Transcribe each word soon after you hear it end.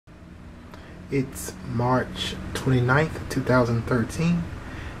It's March 29th, 2013.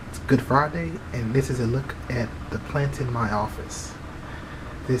 It's Good Friday, and this is a look at the plants in my office.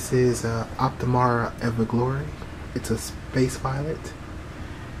 This is Optimara Everglory. It's a space violet.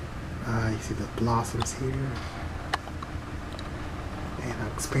 You see the blossoms here. And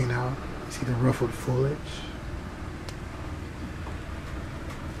I'll expand out. You see the ruffled foliage.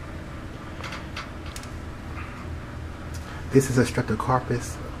 This is a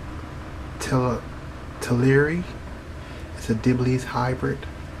Streptocarpus Tilleri. It's a Dibley's hybrid.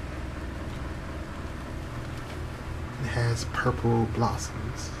 It has purple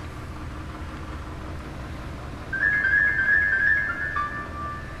blossoms.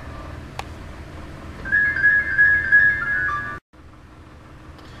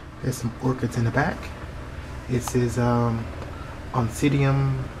 There's some orchids in the back. This is Oncidium.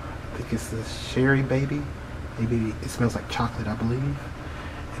 I think it's the Sherry Baby. Maybe it smells like chocolate, I believe.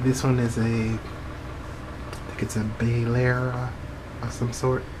 And this one is I think it's a Baylera of some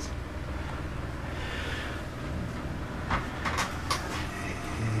sort.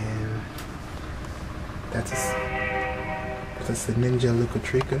 And that's a Ninja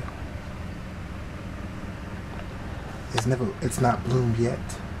Leucotrica. It's not bloomed yet,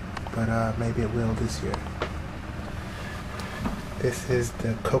 but maybe it will this year. This is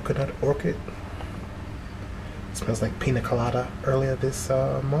the coconut orchid. It smells like pina colada earlier this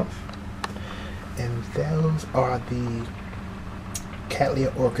month. And those are the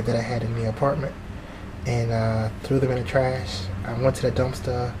Cattleya orchid that I had in the apartment. And threw them in the trash. I went to the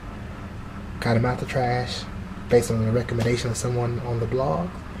dumpster, got them out the trash based on the recommendation of someone on the blog,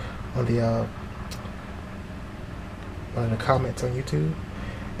 on the one of the comments on YouTube.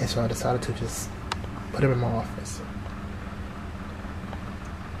 And so I decided to just put them in my office.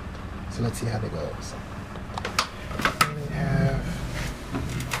 So let's see how that goes. We have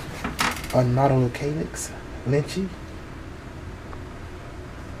a Nautilocalyx lynchy.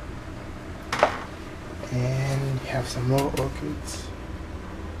 And you have some more orchids.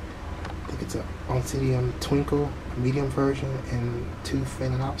 I think it's a Oncidium Twinkle medium version and 2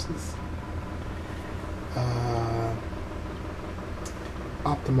 Phalaenopsis.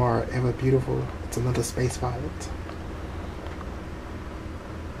 Optimara Ever Beautiful. It's another space violet.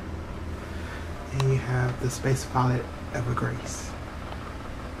 And you have the space violet Evergrace.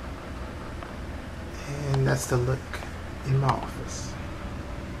 And that's the look in my office.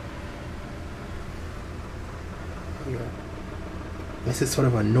 Yeah. This is sort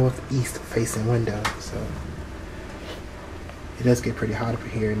of a northeast facing window, so it does get pretty hot up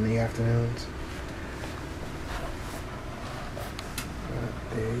here in the afternoons.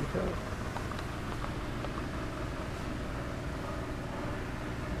 There you go.